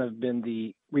kind of been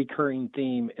the recurring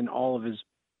theme in all of his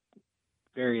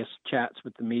various chats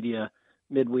with the media,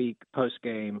 midweek,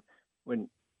 post-game, when,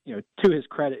 you know, to his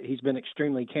credit, he's been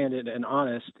extremely candid and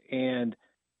honest, and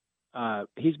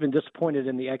he's been disappointed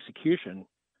in the execution,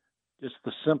 just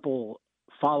the simple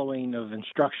following of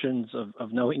instructions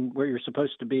of knowing where you're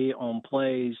supposed to be on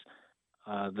plays,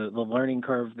 the learning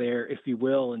curve there, if you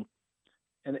will.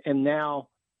 And now,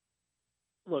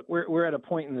 look, we're at a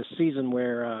point in the season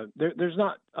where there's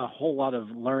not a whole lot of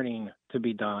learning to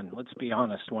be done. Let's be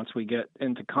honest. Once we get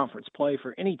into conference play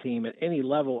for any team at any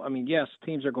level, I mean, yes,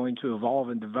 teams are going to evolve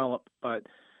and develop, but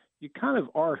you kind of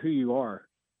are who you are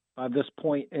by this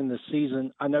point in the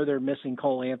season. I know they're missing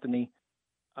Cole Anthony,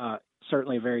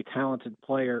 certainly a very talented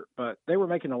player, but they were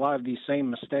making a lot of these same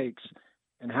mistakes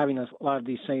and having a lot of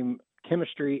these same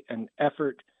chemistry and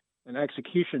effort and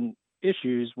execution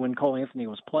issues when Cole Anthony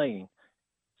was playing.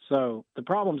 So the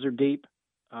problems are deep.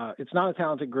 It's not a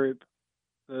talented group.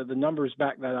 The numbers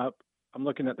back that up. I'm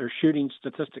looking at their shooting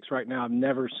statistics right now. I've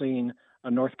never seen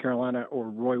a North Carolina or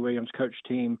Roy Williams coach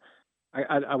team.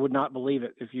 I would not believe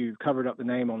it if you covered up the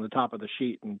name on the top of the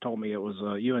sheet and told me it was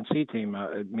a UNC team.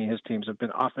 I mean, his teams have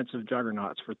been offensive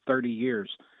juggernauts for 30 years.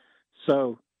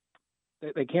 So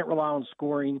they can't rely on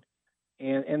scoring,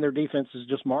 and their defense is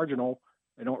just marginal.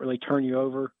 They don't really turn you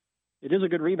over. It is a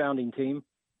good rebounding team.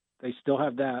 They still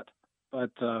have that,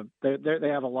 but they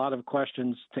have a lot of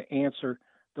questions to answer.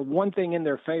 The one thing in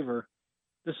their favor,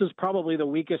 this is probably the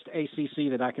weakest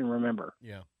ACC that I can remember.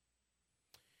 Yeah.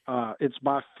 It's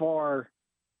by far,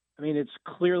 I mean, it's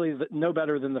clearly no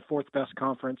better than the fourth best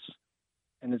conference,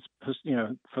 and it's, you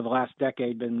know, for the last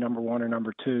decade been number one or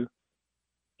number two.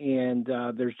 And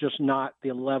there's just not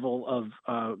the level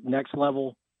of next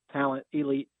level talent,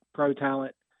 elite pro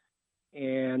talent.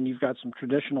 And you've got some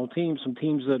traditional teams, some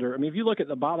teams that are, I mean, if you look at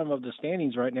the bottom of the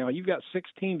standings right now, you've got 6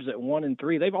 teams at 1 and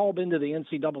 3. They've all been to the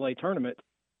NCAA tournament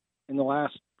in the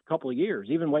last couple of years.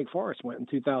 Even Wake Forest went in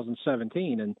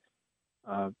 2017. And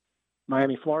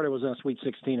Miami, Florida was in a Sweet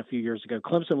 16 a few years ago.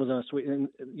 Clemson was in a Sweet, and,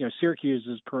 you know, Syracuse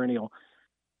is perennial.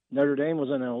 Notre Dame was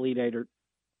in an Elite Eight. Or,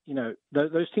 you know,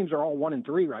 those teams are all 1 and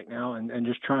 3 right now, and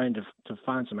just trying to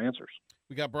find some answers.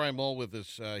 We got Brian Mull with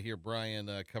us here. Brian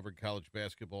covered college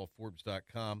basketball,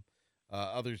 Forbes.com,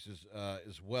 others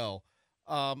as well.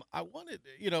 I wanted,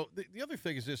 you know, the other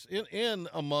thing is this, in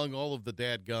among all of the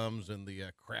dadgums and the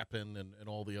crapping and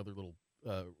all the other little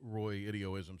Roy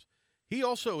idioisms, he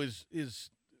also is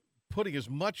putting as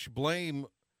much blame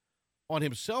on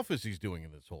himself as he's doing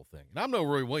in this whole thing. And I'm no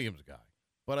Roy Williams guy,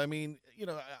 but I mean, you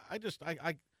know,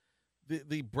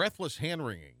 the breathless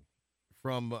hand-wringing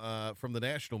from the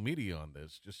national media on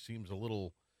this just seems a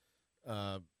little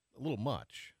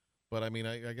much. But I mean,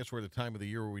 I guess we're at the time of the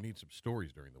year where we need some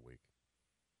stories during the week.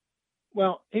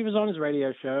 Well, he was on his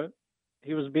radio show.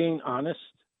 He was being honest,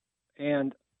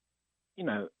 and, you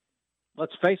know,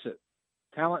 let's face it,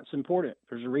 talent's important.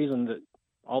 There's a reason that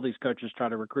all these coaches try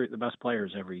to recruit the best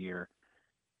players every year.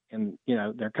 And, you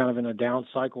know, they're kind of in a down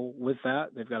cycle with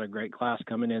that. They've got a great class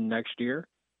coming in next year.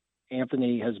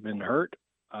 Anthony has been hurt.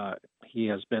 He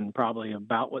has been probably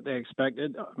about what they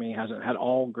expected. I mean, he hasn't had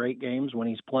all great games when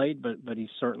he's played, but he's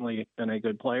certainly been a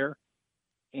good player.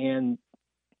 And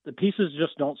the pieces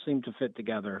just don't seem to fit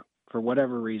together for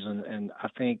whatever reason. And I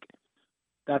think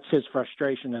that's his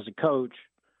frustration as a coach.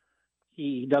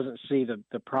 He doesn't see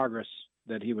the progress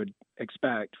that he would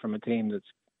expect from a team that's,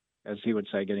 as he would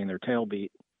say, getting their tail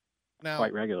beat now,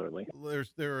 quite regularly.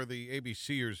 There are the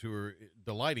ABCers who are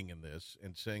delighting in this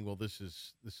and saying, well, this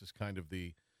is kind of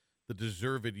the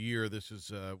deserved year. This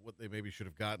is what they maybe should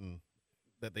have gotten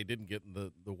that they didn't get in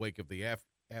the wake of the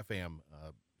AFAM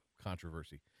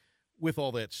controversy. With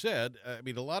all that said, I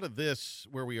mean, a lot of this,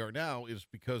 where we are now, is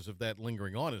because of that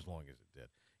lingering on as long as it did.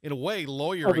 In a way,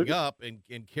 lawyering up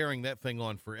and carrying that thing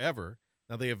on forever.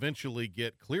 Now, they eventually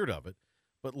get cleared of it,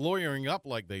 but lawyering up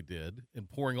like they did and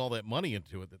pouring all that money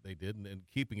into it that they did and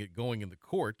keeping it going in the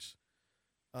courts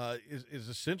is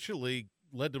essentially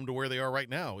led them to where they are right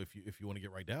now, if you want to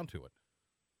get right down to it.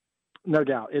 No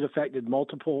doubt. It affected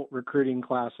multiple recruiting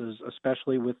classes,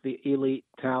 especially with the elite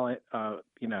talent.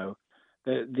 The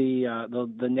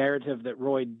narrative that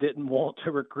Roy didn't want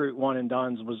to recruit one and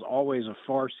dones was always a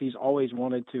farce. He's always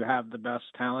wanted to have the best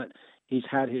talent. He's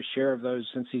had his share of those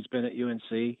since he's been at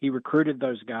UNC. He recruited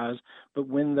those guys, but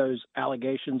when those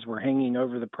allegations were hanging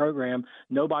over the program,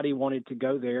 nobody wanted to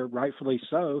go there, rightfully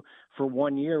so, for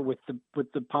 1 year with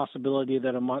the possibility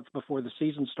that a month before the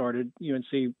season started,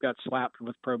 UNC got slapped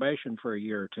with probation for a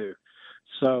year or two.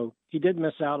 So he did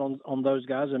miss out on those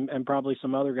guys and probably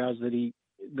some other guys that he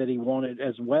wanted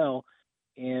as well.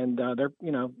 And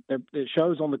it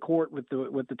shows on the court with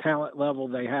the talent level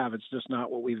they have. It's just not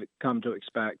what we've come to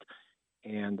expect.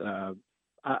 And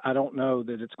I don't know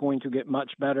that it's going to get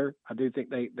much better. I do think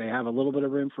they have a little bit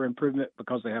of room for improvement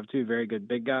because they have two very good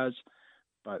big guys,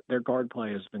 but their guard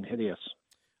play has been hideous.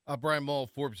 Brian Mull,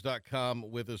 Forbes.com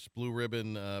with us, Blue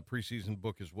Ribbon preseason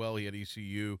book as well. He had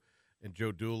ECU and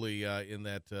Joe Dooley in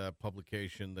that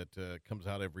publication that comes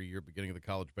out every year beginning of the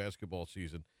college basketball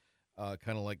season,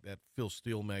 kind of like that Phil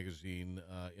Steele magazine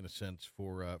in a sense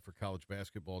for college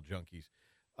basketball junkies.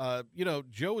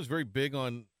 Joe was very big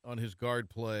on his guard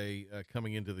play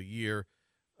coming into the year.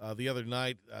 The other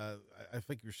night, I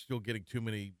think you're still getting too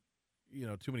many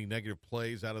negative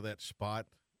plays out of that spot,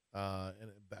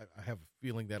 and I have a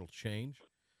feeling that'll change.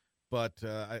 But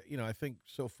I think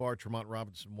so far Tremont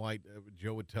Robinson-White,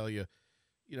 Joe would tell you,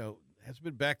 hasn't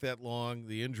been back that long.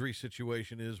 The injury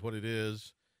situation is what it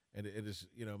is, and it is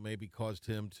maybe caused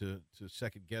him to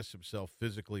second guess himself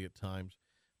physically at times.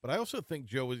 But I also think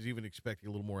Joe was even expecting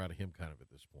a little more out of him kind of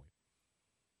at this point.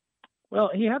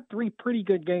 Well, he had three pretty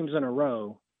good games in a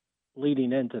row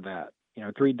leading into that.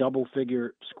 3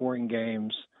 double-figure scoring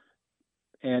games,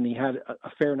 and he had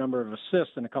a fair number of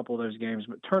assists in a couple of those games,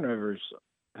 but turnovers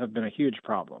have been a huge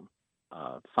problem.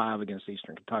 5 against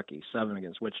Eastern Kentucky, 7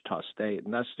 against Wichita State,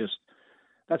 and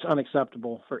that's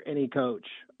unacceptable for any coach.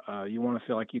 You want to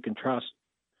feel like you can trust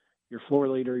your floor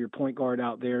leader, your point guard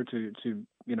out there to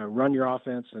run your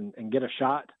offense and get a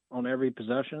shot on every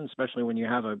possession, especially when you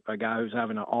have a guy who's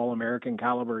having an All-American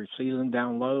caliber season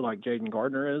down low like Jaden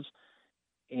Gardner is.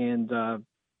 And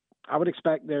I would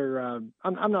expect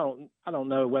I don't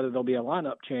know whether there'll be a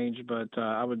lineup change, but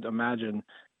I would imagine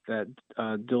that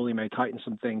Dooley may tighten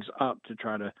some things up to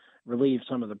try to relieve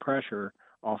some of the pressure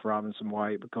off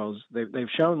Robinson-White, because they've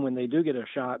shown when they do get a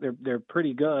shot, they're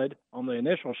pretty good on the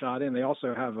initial shot, and they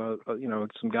also have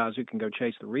some guys who can go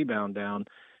chase the rebound down,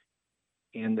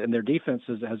 and their defense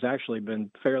has actually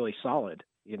been fairly solid,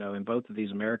 in both of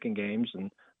these American games.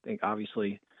 And I think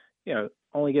obviously,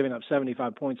 only giving up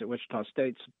 75 points at Wichita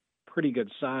State's a pretty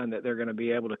good sign that they're going to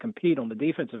be able to compete on the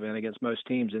defensive end against most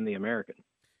teams in the American.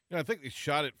 I think they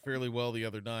shot it fairly well the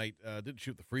other night. Didn't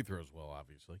shoot the free throws well,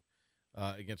 obviously.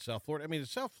 Against South Florida. I mean,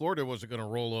 South Florida wasn't going to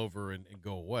roll over and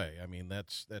go away. I mean,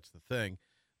 that's the thing.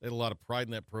 They had a lot of pride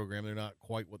in that program. They're not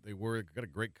quite what they were. They've got a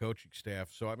great coaching staff.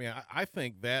 So, I mean, I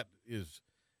think that is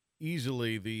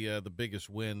easily the biggest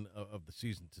win of the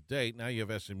season to date. Now you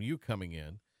have SMU coming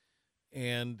in,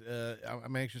 and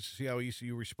I'm anxious to see how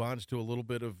ECU responds to a little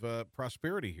bit of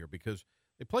prosperity here, because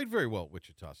they played very well at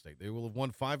Wichita State. They will have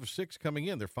won 5 of 6 coming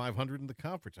in. They're 500 in the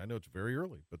conference. I know it's very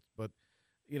early, but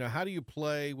how do you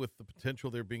play with the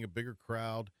potential there being a bigger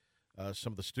crowd,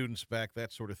 some of the students back,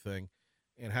 that sort of thing?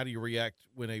 And how do you react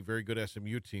when a very good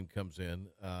SMU team comes in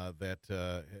that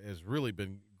has really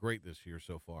been great this year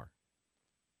so far?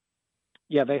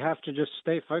 Yeah, they have to just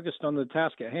stay focused on the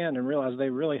task at hand and realize they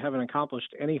really haven't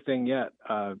accomplished anything yet.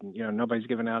 Nobody's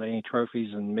given out any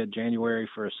trophies in mid-January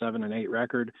for a 7-8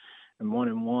 record and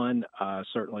 1-1.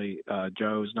 Certainly,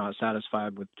 Joe's not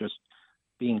satisfied with just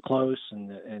being close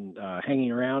and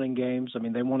hanging around in games. I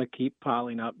mean, they want to keep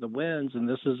piling up the wins, and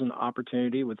this is an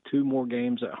opportunity with 2 more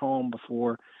games at home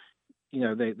before,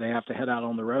 they have to head out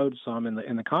on the road some in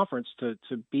the conference to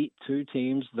beat 2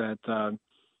 teams that,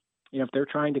 if they're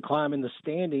trying to climb in the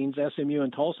standings, SMU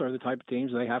and Tulsa are the type of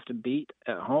teams they have to beat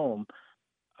at home.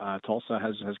 Tulsa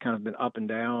has kind of been up and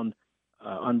down,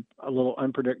 a little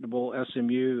unpredictable.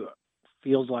 SMU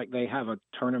feels like they have a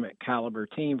tournament caliber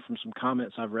team from some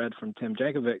comments I've read from Tim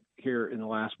Jakovic here in the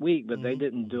last week, but they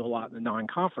didn't do a lot in the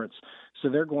non-conference. So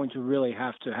they're going to really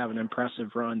have to have an impressive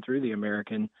run through the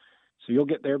American. So you'll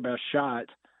get their best shot.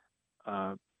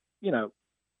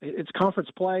 It's conference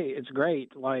play. It's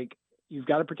great. Like, you've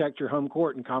got to protect your home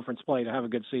court in conference play to have a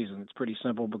good season. It's pretty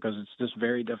simple because it's just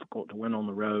very difficult to win on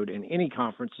the road in any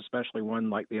conference, especially one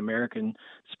like the American,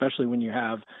 especially when you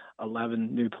have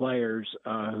 11 new players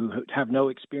who have no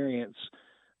experience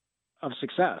of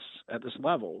success at this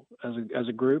level as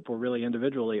a group or really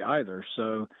individually either.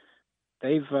 So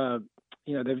they've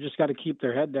just got to keep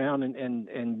their head down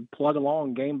and plug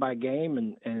along game by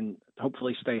game and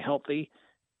hopefully stay healthy,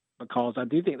 because I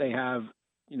do think they have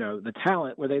the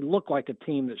talent where they look like a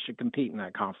team that should compete in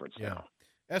that conference. Yeah.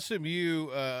 Now. SMU,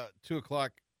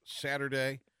 2:00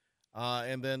 Saturday,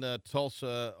 and then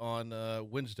Tulsa on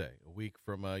Wednesday, a week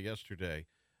from yesterday,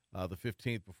 the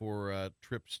 15th, before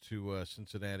trips to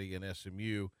Cincinnati and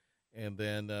SMU, and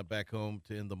then back home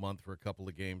to end the month for a couple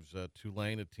of games.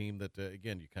 Tulane, a team that,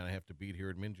 again, you kind of have to beat here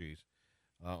at Minges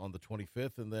on the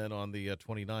 25th, and then on the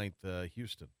 29th,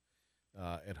 Houston.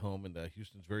 At home, and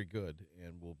Houston's very good,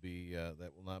 and will be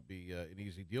that will not be an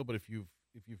easy deal. But if you've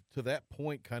to that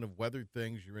point kind of weathered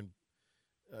things, you're in,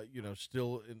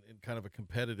 still in kind of a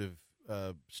competitive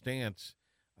stance.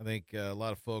 I think a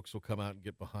lot of folks will come out and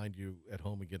get behind you at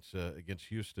home against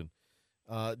Houston.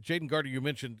 Jaden Gardner,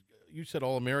 you said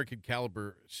All-American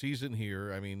caliber season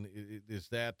here. I mean, is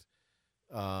that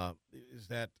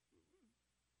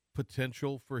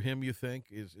potential for him? You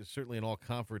think is certainly in all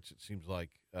conference. It seems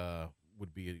like.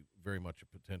 Would be very much a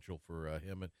potential for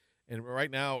him, and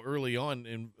right now early on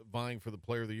in vying for the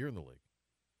Player of the Year in the league.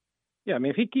 Yeah, I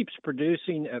mean, if he keeps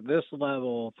producing at this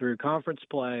level through conference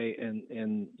play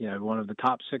in one of the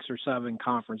top 6 or 7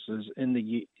 conferences in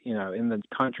the in the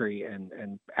country,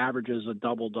 and averages a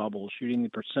double, shooting the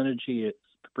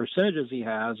percentages he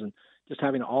has, and just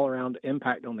having an all around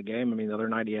impact on the game. I mean, the other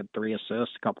night he had 3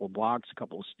 assists, a couple of blocks, a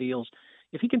couple of steals.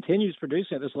 If he continues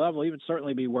producing at this level, he would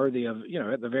certainly be worthy of,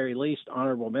 at the very least,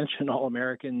 honorable mention,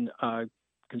 All-American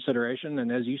consideration. And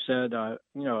as you said, a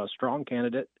strong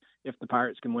candidate if the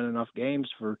Pirates can win enough games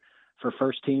for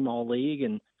first team All-League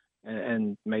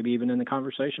and maybe even in the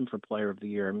conversation for Player of the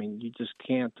Year. I mean, you just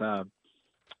can't.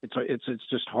 It's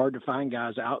just hard to find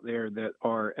guys out there that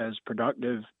are as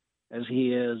productive as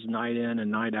he is night in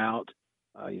and night out.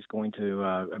 He's going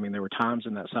to, there were times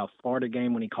in that South Florida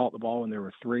game when he caught the ball and there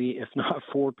were 3, if not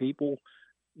 4 people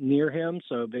near him.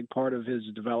 So a big part of his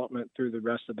development through the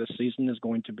rest of this season is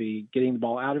going to be getting the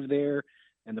ball out of there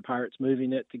and the Pirates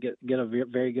moving it to get a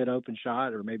very good open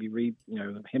shot, or maybe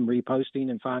him reposting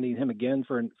and finding him again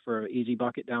for an easy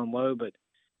bucket down low. But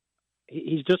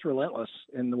he's just relentless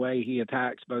in the way he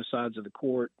attacks both sides of the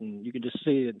court. And you could just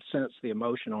see and sense the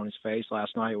emotion on his face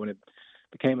last night when it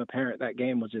became apparent that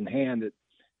game was in hand.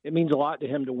 It means a lot to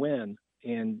him to win,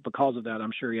 and because of that,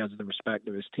 I'm sure he has the respect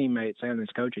of his teammates and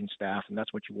his coaching staff, and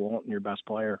that's what you want in your best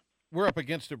player. We're up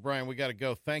against it, Brian. We got to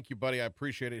go. Thank you, buddy. I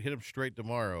appreciate it. Hit him straight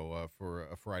tomorrow for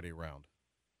a Friday round.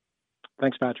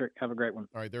 Thanks, Patrick. Have a great one.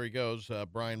 All right, there he goes,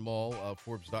 Brian Mull,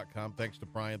 Forbes.com. Thanks to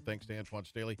Brian. Thanks to Antoine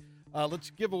Staley. Let's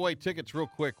give away tickets real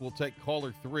quick. We'll take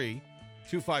caller 3,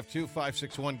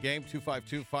 252-561-GAME,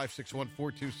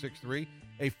 252-561-4263.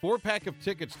 A 4-pack of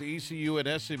tickets to ECU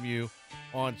and SMU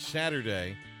on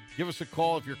Saturday. Give us a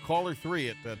call if you're caller 3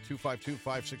 at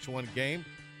 252-561-GAME.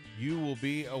 You will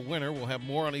be a winner. We'll have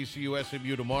more on ECU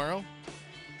SMU tomorrow.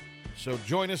 So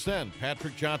join us then.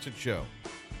 Patrick Johnson Show.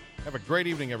 Have a great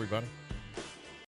evening, everybody.